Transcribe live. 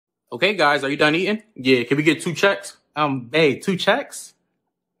Okay, guys, are you done eating? Yeah, can we get 2 checks? Babe, 2 checks?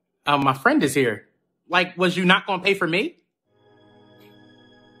 My friend is here. Like, was you not gonna pay for me?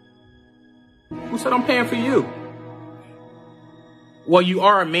 Who said I'm paying for you? Well, you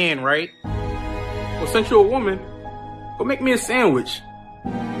are a man, right? Well, since you're a woman, go make me a sandwich.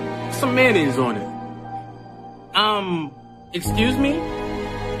 Put some mayonnaise on it. Excuse me?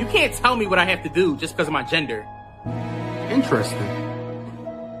 You can't tell me what I have to do just because of my gender. Interesting.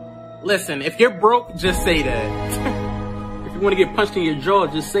 Listen, if you're broke, just say that. If you want to get punched in your jaw,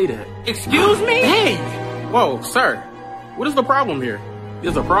 just say that. Excuse me? Hey! Whoa, sir. What is the problem here?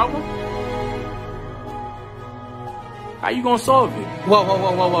 There's a problem? How you gonna solve it?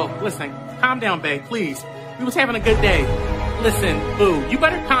 Whoa. Listen, calm down, babe, please. We was having a good day. Listen, boo, you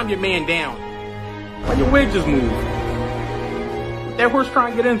better calm your man down. Why your wig just moved? What that horse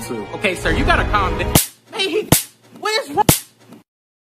trying to get into? Okay, sir, you gotta calm down.